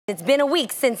It's been a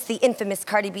week since the infamous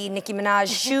Cardi B, Nicki Minaj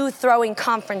shoe-throwing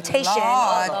confrontation.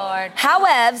 Lord.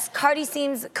 However, Cardi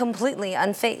seems completely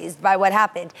unfazed by what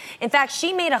happened. In fact,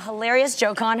 she made a hilarious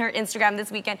joke on her Instagram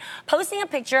this weekend, posting a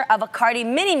picture of a Cardi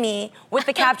mini-me with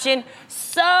the caption,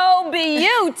 "So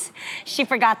beaut." She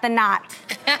forgot the knot.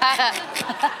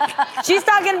 She's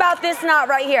talking about this knot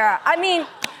right here. I mean,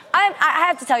 I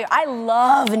have to tell you, I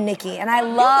love Nicki and I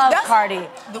love Cardi.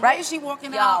 The way she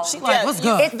walking out, she like, what's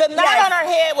good? The knot on her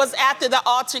head was after the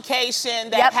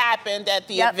altercation that happened at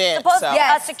the event.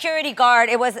 A security guard.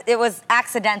 It was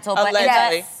accidental, but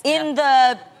in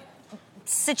the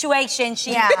situation,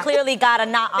 she clearly got a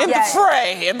knot on in the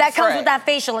fray. That comes with that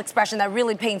facial expression that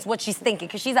really paints what she's thinking,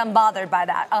 because she's unbothered by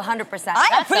that, 100%.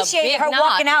 I appreciate her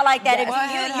walking out like that.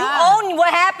 You own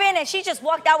what happened, and she just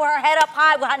walked out with her head up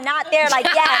high with her knot there, like,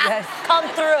 come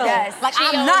through. Like,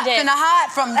 I'm not gonna hide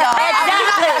from y'all. I'm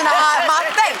not gonna hide my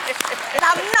face. And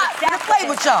I'm not gonna play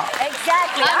with y'all.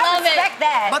 Exactly. I respect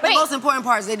that. But the most important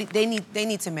part is they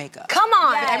need to make up. Come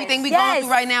on. Everything we going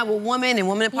through right now with women and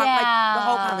women in pop, like the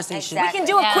whole conversation. We can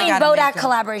do a Queen Bodak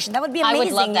collaboration. That would be amazing, I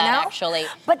would love that, you know? actually.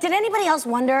 But did anybody else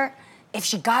wonder if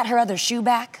she got her other shoe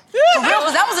back? For real,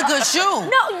 because that was a good shoe.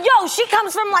 No, yo, she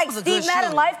comes from like Steve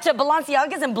Madden Life to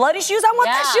Balenciagas and bloody shoes. I want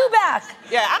that shoe back.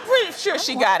 Yeah, I'm pretty sure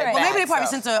she got it back. Well, maybe they probably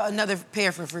sent her another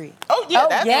pair for free. Oh, yeah,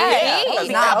 that's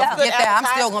Nah, forget that. I'm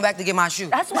still going back to get my shoe.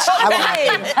 That's what I'm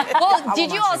saying. Well,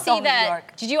 did you all see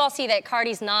that? Did you all see that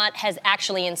Cardi's knot has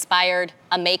actually inspired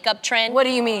a makeup trend? What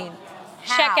do you mean?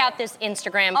 Check out this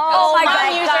Instagram post. Oh my God.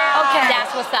 Okay.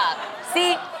 That's what's up.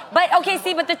 See,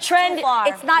 but the trend,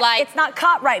 it's not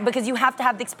caught right, because you have to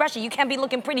have the expression. You can't be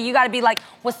looking pretty. You got to be like,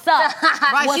 what's up?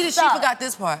 Right, she forgot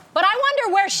this part. But I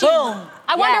wonder where she.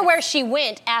 I wonder where she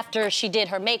went after she did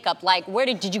her makeup. Like, where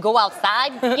did you go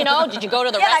outside? You know, did you go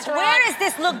to the restaurant? Like, where does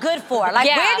this look good for? Like,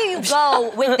 where do you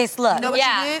go with this look? You know what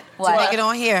she did? To make it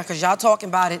on here, because y'all talking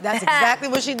about it. That's exactly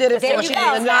what she did it for. She did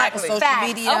a knot for social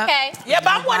media. Okay. Yeah,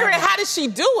 but I'm wondering, how did she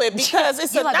do it? Because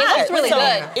it's a knot. It looks really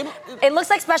good. It looks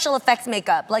like special effects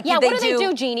makeup. Like, what do they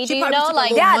do, Jeannie? Do you know?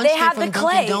 Like, they have the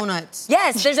clay. Donuts.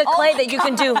 Yes, there's a clay that you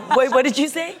can do. Wait, what did you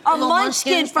say? A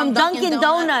munchkin from Dunkin'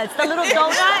 Donuts. The little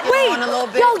donut.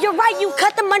 Wait, yo, you're right. You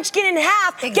cut the munchkin in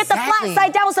half, get the flat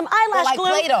side down with some eyelash glue.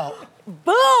 Like Play-Doh.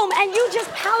 Boom, and you just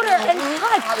powder and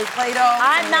touch. Play-Doh.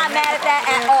 I'm not mad at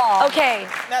that at all. Okay.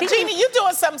 Now, Jeannie, you're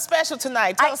doing something special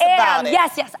tonight. Tell us about it.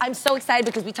 Yes. I'm so excited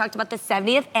because we talked about the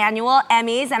 70th annual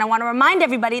Emmys, and I want to remind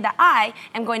everybody that I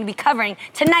am going to be covering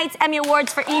tonight's Emmy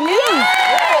Awards for E! News.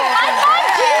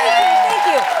 Thank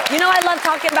you. You know I love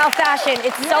talking about fashion.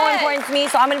 It's so important to me,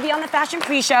 so I'm going to be on the fashion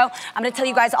pre-show. I'm going to tell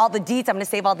you guys all the deets. I'm going to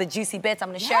save all the juicy bits. I'm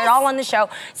going to share it all on the show.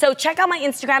 So check out my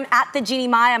Instagram,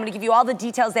 @TheJeannieMai. I'm going to give you all the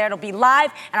details there. It'll be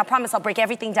live, and I promise I'll break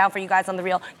everything down for you guys on The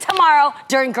Reel tomorrow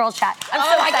during Girl Chat. I'm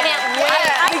so excited.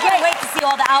 I can't wait to see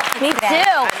all the outfits. Me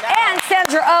too. And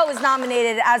Sandra Oh is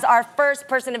nominated as our first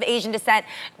person of Asian descent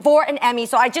for an Emmy,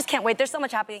 so I just can't wait. There's so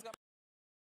much happening.